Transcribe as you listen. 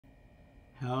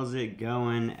How's it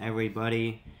going,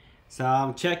 everybody? So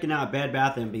I'm checking out Bed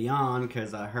Bath & Beyond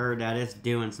because I heard that it's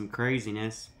doing some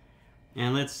craziness.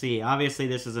 And let's see, obviously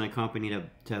this isn't a company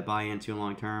to buy into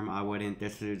long term. I wouldn't.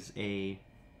 This is a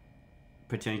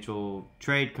potential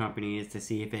trade company is to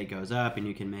see if it goes up and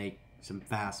you can make some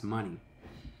fast money.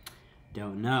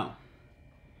 Don't know.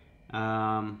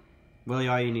 Really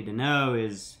all you need to know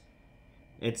is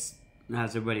it's,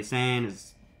 as everybody's saying,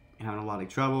 is having a lot of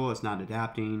trouble, it's not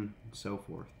adapting, so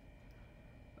forth.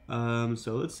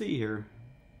 So let's see here.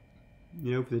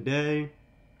 For the day,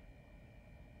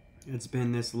 it's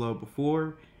been this low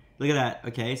before. Look at that.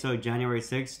 Okay, so January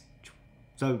 6th.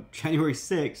 So January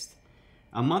 6th,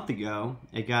 a month ago,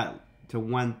 it got to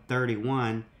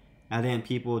 131, and then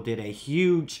people did a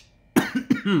huge,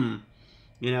 triple,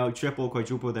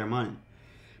 quadruple their money.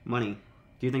 Do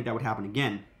you think that would happen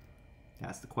again?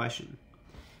 That's the question.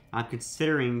 I'm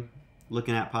considering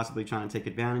looking at possibly trying to take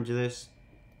advantage of this,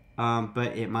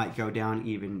 but it might go down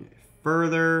even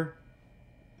further,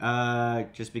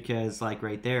 just because, like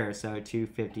right there, so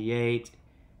 258,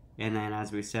 and then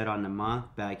as we said on the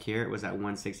month back here, it was at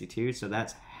 162, so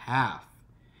that's half.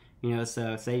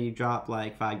 So say you drop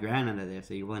like $5,000 into this,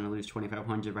 so you're willing to lose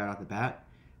 2,500 right off the bat,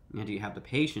 and do you have the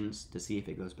patience to see if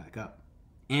it goes back up?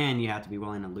 And you have to be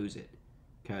willing to lose it,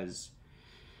 because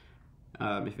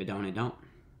if it don't, it don't.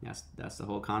 That's the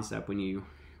whole concept when you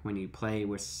play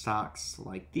with stocks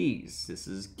like these. This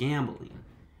is gambling,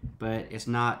 but it's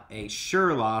not a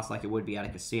sure loss like it would be at a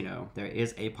casino. There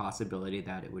is a possibility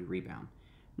that it would rebound.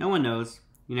 No one knows.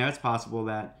 It's possible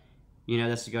that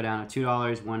this would go down to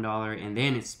 $2, $1, and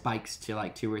then it spikes to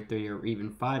like 2 or 3 or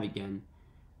even 5 again.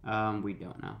 We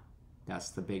don't know. That's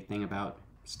the big thing about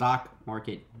stock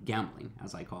market gambling,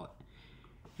 as I call it.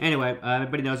 Anyway,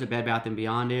 everybody knows what Bed Bath &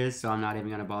 Beyond is, so I'm not even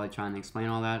going to bother trying to explain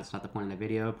all that. It's not the point of the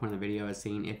video. The point of the video is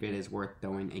seeing if it is worth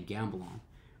throwing a gamble on.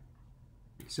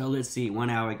 So let's see. 1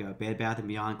 hour ago, Bed Bath &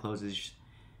 Beyond closes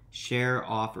share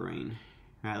offering.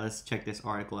 All right, let's check this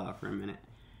article out for a minute.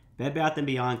 Bed Bath &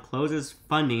 Beyond closes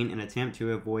funding in attempt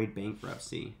to avoid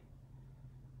bankruptcy.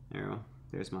 There we go.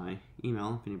 There's my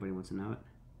email if anybody wants to know it.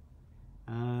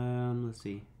 Let's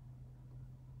see.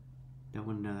 Don't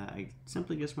want to know that. I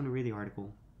simply just want to read the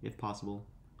article, if possible.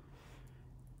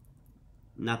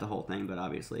 Not the whole thing, but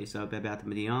obviously. So Bed Bath &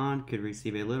 Beyond could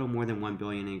receive a little more than $1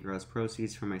 billion in gross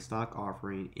proceeds from a stock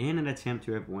offering in an attempt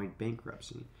to avoid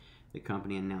bankruptcy, the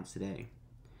company announced today.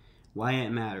 Why it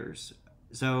matters.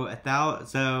 So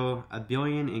 $1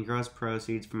 billion in gross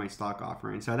proceeds from a stock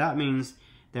offering. So that means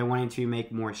they're wanting to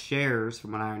make more shares,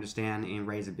 from what I understand, and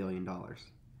raise $1 billion.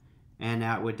 And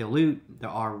that would dilute the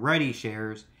already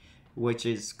shares, which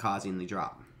is causing the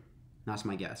drop. That's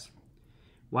my guess.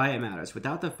 Why it matters.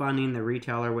 Without the funding, the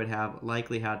retailer would have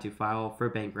likely had to file for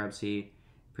bankruptcy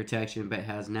protection, but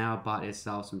has now bought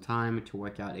itself some time to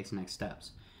work out its next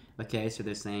steps. Okay, so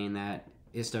they're saying that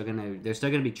they're still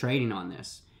gonna be trading on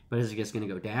this, but is it just gonna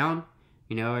go down?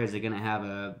 Or is it gonna have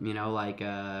a like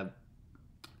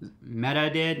Meta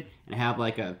did and have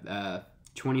like a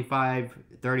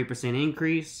 25-30%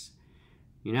 increase?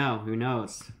 Who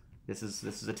knows? This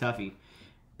is a toughie.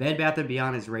 Bed Bath &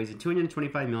 Beyond is raising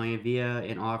 $225 million via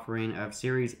an offering of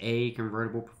Series A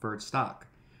convertible preferred stock.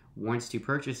 Warrants to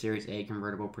purchase Series A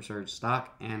convertible preferred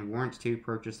stock and warrants to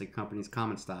purchase the company's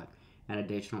common stock. An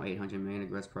additional $800 million in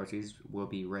gross proceeds will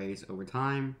be raised over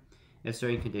time if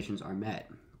certain conditions are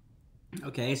met.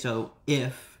 Okay, so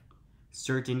if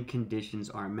certain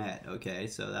conditions are met. Okay,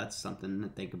 so that's something to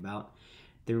think about.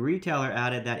 The retailer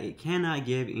added that it cannot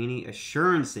give any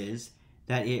assurances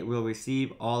that it will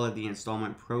receive all of the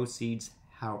installment proceeds,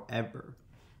 however.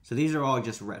 So these are all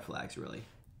just red flags, really.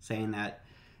 Saying that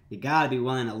you gotta be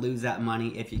willing to lose that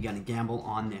money if you're gonna gamble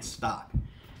on this stock.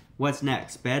 What's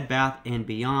next? Bed Bath &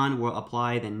 Beyond will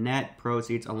apply the net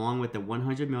proceeds along with the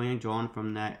 $100 million drawn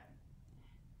from that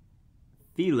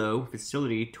Philo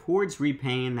facility towards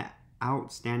repaying the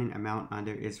outstanding amount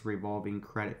under its revolving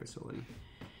credit facility.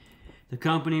 The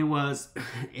company was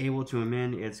able to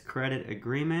amend its credit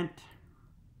agreement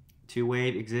to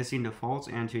waive existing defaults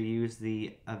and to use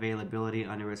the availability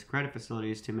under its credit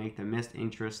facilities to make the missed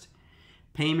interest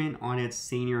payment on its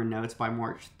senior notes by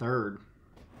March 3rd.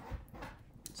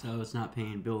 So it's not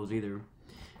paying bills either,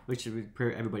 which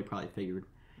everybody probably figured.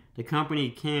 The company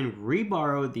can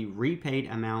reborrow the repaid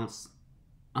amounts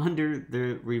under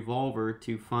the revolver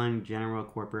to fund general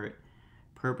corporate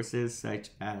purposes such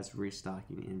as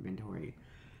restocking inventory.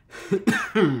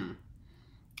 I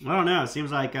don't know. It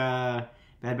seems like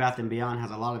Bed Bath & Beyond has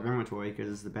a lot of inventory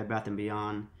because the Bed Bath &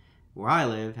 Beyond where I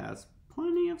live has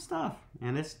plenty of stuff.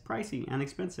 And it's pricey and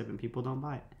expensive and people don't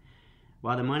buy it.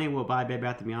 While the money will buy Bed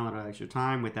Bath & Beyond a little extra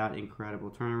time without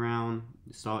incredible turnaround,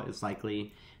 so it's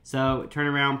likely. So,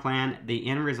 turnaround plan, the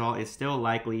end result is still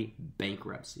likely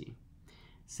bankruptcy,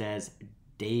 says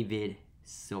David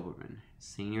Silverman,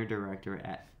 Senior Director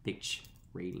at Fitch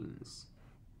Ratings.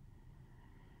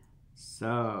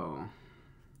 So,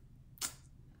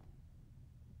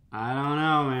 I don't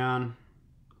know, man.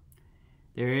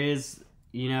 There is,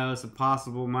 some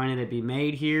possible money to be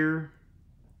made here.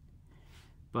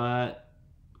 But,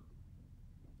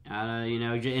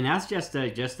 and that's just a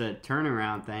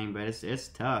turnaround thing, but it's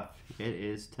tough. It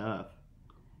is tough.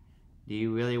 Do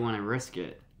you really want to risk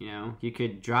it? You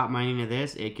could drop money into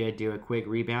this. It could do a quick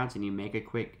rebound and you make a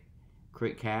quick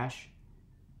cash.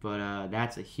 But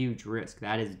that's a huge risk.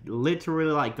 That is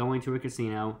literally like going to a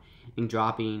casino and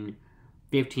dropping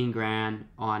 15 grand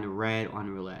on red on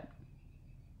roulette.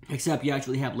 Except you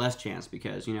actually have less chance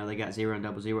because, they got 0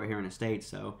 and 0 here in the States,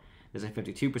 so there's a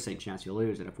 52% chance you'll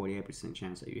lose and a 48%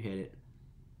 chance that you hit it.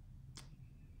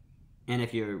 And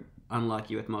if you're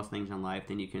unlucky with most things in life,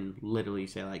 then you can literally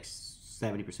say like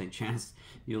 70% chance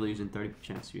you lose and 30%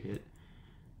 chance you hit.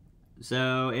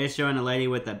 So it's showing a lady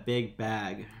with a big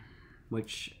bag,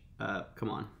 which, come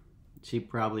on. She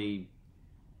probably,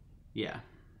 yeah.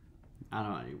 I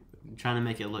don't know. I'm trying to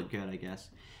make it look good, I guess.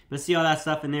 But see all that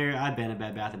stuff in there? I've been at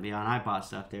Bed Bath & Beyond. I bought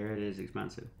stuff there. It is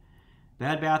expensive.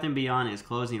 Bed Bath & Beyond is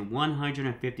closing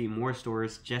 150 more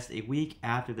stores just a week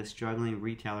after the struggling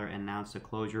retailer announced the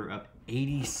closure of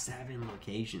 87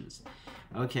 locations.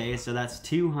 Okay, so that's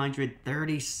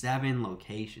 237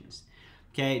 locations.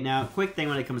 Okay, now, quick thing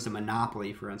when it comes to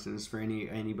Monopoly, for instance, for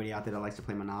anybody out there that likes to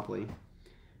play Monopoly.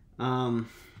 When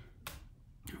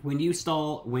you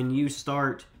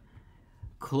start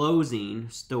closing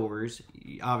stores,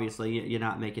 obviously you're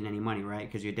not making any money, right?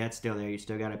 Because your debt's still there, you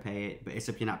still got to pay it, but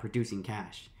except you're not producing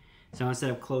cash. So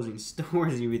instead of closing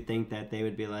stores, you would think that they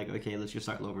would be like, okay, let's just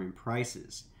start lowering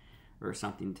prices or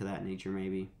something to that nature,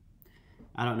 maybe.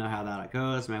 I don't know how that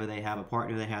goes. Maybe they have a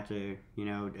partner they have to,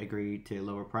 agree to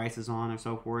lower prices on or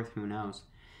so forth. Who knows?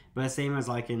 But same as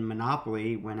like in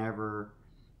Monopoly, whenever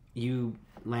you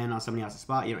land on somebody else's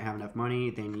spot, you don't have enough money,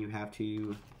 then you have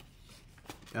to,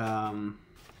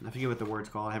 I forget what the word's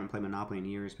called. I haven't played Monopoly in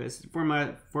years, but it's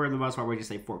for the most part, we just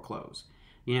say foreclose.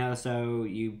 So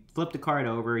you flip the card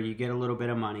over, you get a little bit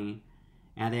of money,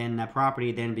 and then that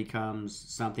property then becomes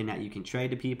something that you can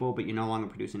trade to people, but you're no longer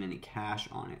producing any cash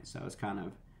on it. So it's kind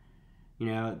of,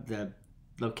 the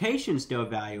location's still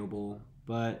valuable,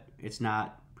 but it's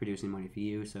not producing money for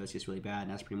you, so it's just really bad,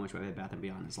 and that's pretty much what Bed Bath &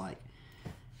 Beyond is like.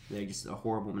 They're just a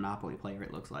horrible Monopoly player,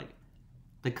 it looks like.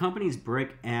 The company's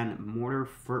brick and mortar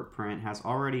footprint has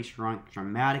already shrunk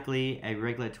dramatically. A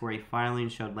regulatory filing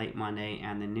showed late Monday,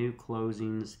 and the new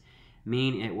closings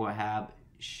mean it will have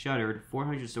shuttered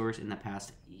 400 stores in the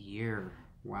past year.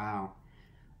 Wow.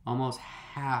 Almost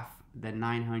half the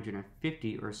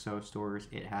 950 or so stores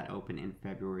it had opened in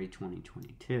February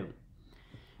 2022.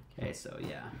 Okay, so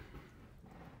yeah.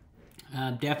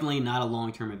 Definitely not a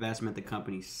long-term investment. The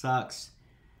company sucks.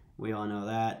 We all know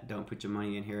that. Don't put your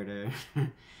money in here to,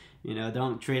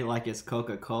 don't treat it like it's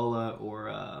Coca-Cola or,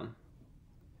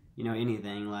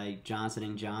 anything like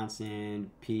Johnson &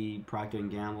 Johnson, Procter &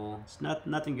 Gamble. It's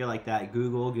nothing good like that.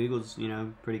 Google's,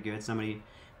 pretty good. Somebody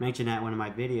mentioned that in one of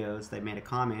my videos. They made a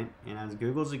comment, and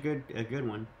Google's a good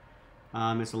one.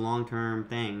 It's a long-term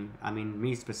thing. I mean,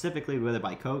 me specifically, whether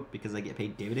buy Coke because I get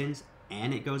paid dividends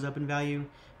and it goes up in value.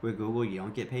 With Google, you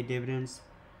don't get paid dividends.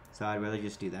 So I'd rather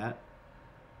just do that.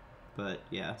 But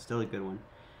yeah, still a good one.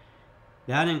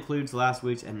 That includes last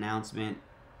week's announcement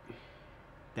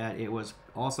that it was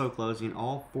also closing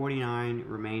all 49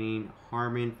 remaining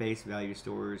Harmon face value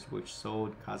stores, which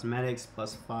sold cosmetics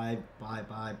plus 5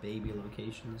 BBBY baby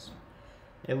locations.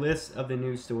 A list of the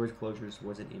new stores closures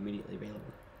wasn't immediately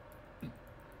available.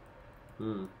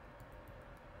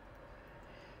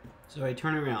 So a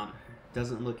turnaround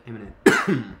doesn't look imminent.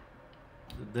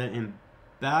 The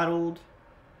embattled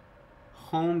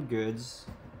home goods.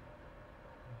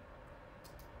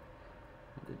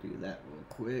 Have to do that real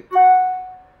quick.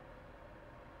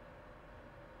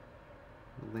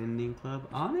 Lending Club.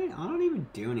 I don't even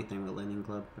do anything with Lending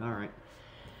Club. But all right.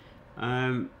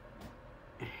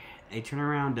 A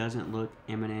turnaround doesn't look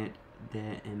imminent.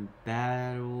 The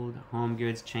embattled home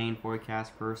goods chain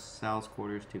forecast first sales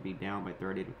quarters to be down by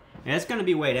 30. Yeah, it's going to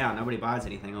be way down. Nobody buys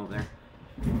anything over there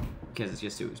because it's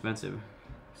just too expensive.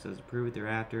 So it's approved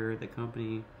thereafter. The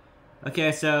company.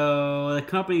 Okay, so the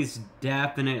company's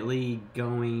definitely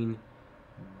going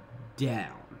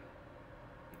down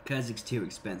because it's too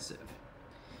expensive.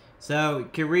 So you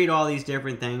can read all these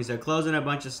different things. They're closing a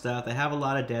bunch of stuff. They have a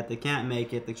lot of debt. They can't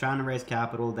make it. They're trying to raise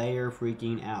capital. They are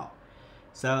freaking out.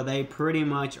 So they pretty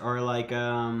much are like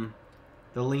the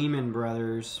Lehman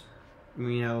Brothers,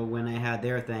 you know, when they had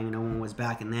their thing, no one was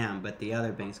backing them, but the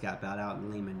other banks got bought out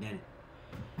and Lehman didn't.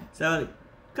 So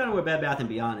kind of what Bed Bath &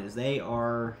 Beyond is. They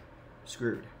are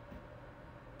screwed,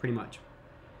 pretty much.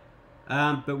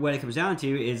 But what it comes down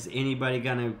to is anybody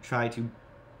going to try to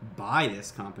buy this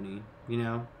company, you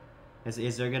know?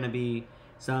 Is there going to be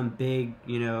some big,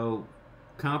 you know,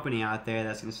 company out there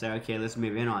that's going to say, okay, let's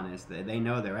move in on this. They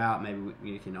know they're out. Maybe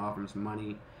we can offer them some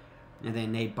money, and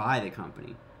then they buy the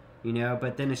company, you know?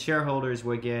 But then the shareholders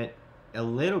would get a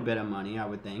little bit of money, I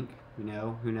would think. You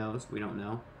know, who knows? We don't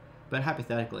know. But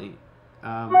hypothetically,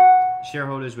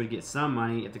 shareholders would get some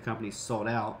money if the company's sold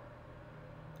out,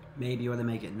 maybe, or they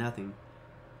may get nothing.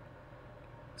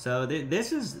 So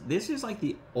this is like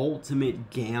the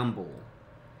ultimate gamble,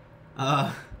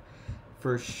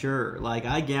 for sure. Like,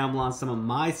 I gamble on some of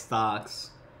my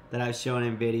stocks that I've shown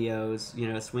in videos, you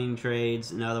know, swing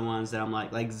trades and other ones that I'm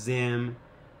like Zim,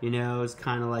 you know, is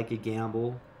kind of like a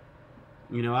gamble.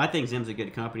 You know, I think Zim's a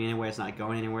good company anyway. It's not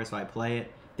going anywhere, so I play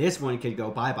it. This one could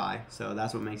go bye-bye, so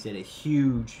that's what makes it a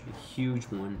huge, huge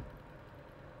one.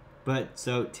 But,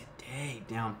 so, today,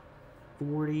 down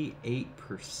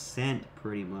 48%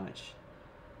 pretty much.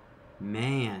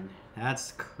 Man,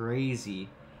 that's crazy.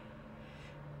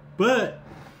 But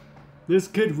this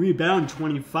could rebound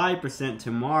 25%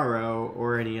 tomorrow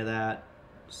or any of that.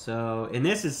 So, and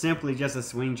this is simply just a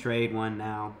swing trade one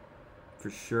now,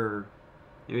 for sure.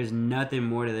 There is nothing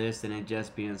more to this than it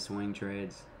just being swing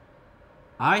trades.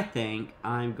 I think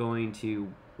I'm going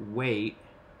to wait,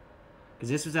 because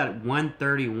this was at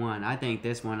 131. I think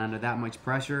this one, under that much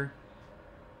pressure,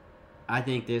 I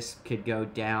think this could go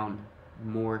down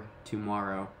more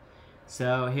tomorrow.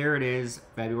 So here it is,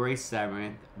 February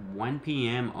 7th, 1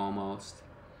 p.m. almost,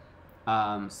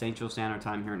 Central Standard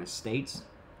Time here in the States.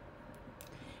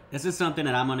 This is something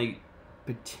that I'm going to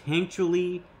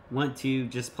potentially want to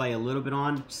just play a little bit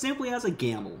on, simply as a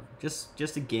gamble.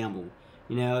 Just a gamble.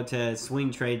 You know, to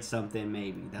swing trade something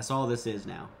maybe. That's all this is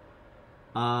now.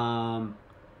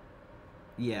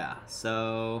 Yeah,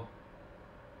 so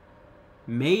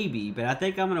maybe, but I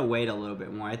think I'm going to wait a little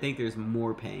bit more. I think there's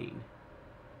more pain.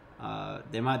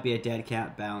 There might be a dead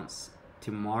cat bounce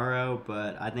tomorrow,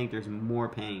 but I think there's more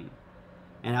pain.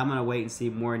 And I'm going to wait and see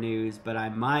more news, but I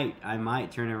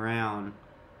might turn around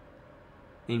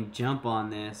and jump on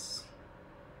this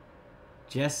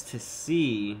just to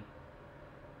see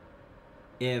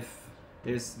if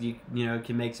there's, you know,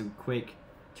 can make some quick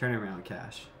turnaround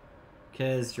cash.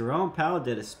 Because Jerome Powell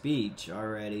did a speech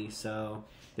already, so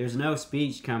there's no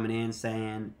speech coming in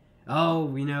saying,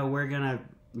 oh, you know, we're going to,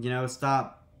 you know,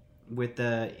 stop with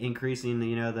the increasing,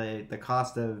 you know, the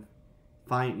cost of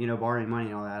borrowing money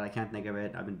and all that. I can't think of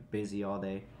it. I've been busy all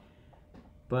day.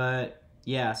 But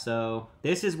yeah, so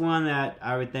this is one that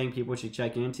I would think people should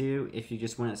check into if you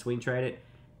just want to swing trade it.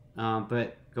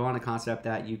 But go on the concept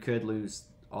that you could lose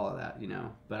all of that, you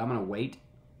know. But I'm going to wait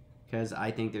because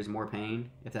I think there's more pain.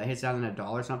 If that hits out in a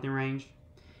 $1 something range,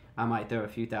 I might throw a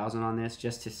few thousand on this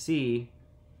just to see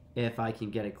if I can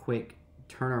get a quick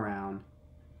turnaround,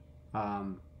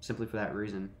 simply for that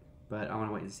reason. But I want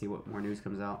to wait and see what more news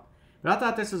comes out. But I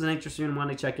thought this was an interesting one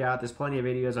to check out. There's plenty of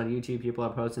videos on YouTube. People are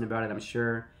posting about it, I'm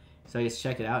sure. So just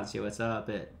check it out and see what's up.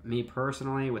 But me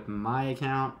personally, with my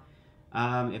account,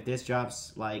 if this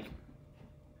drops like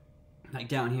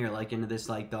down here, like into this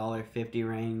like $1.50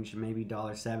 range, maybe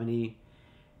 $1.70,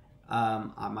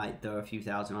 I might throw a few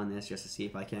thousand on this just to see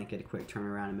if I can't get a quick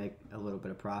turnaround and make a little bit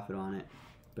of profit on it.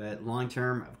 But long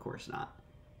term, of course not.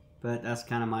 But that's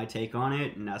kind of my take on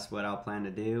it, and that's what I'll plan to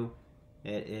do.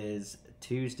 It is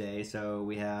Tuesday, so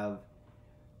we have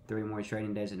 3 more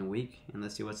trading days in a week, and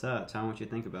let's see what's up. Tell me what you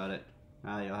think about it.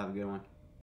 All right, y'all have a good one.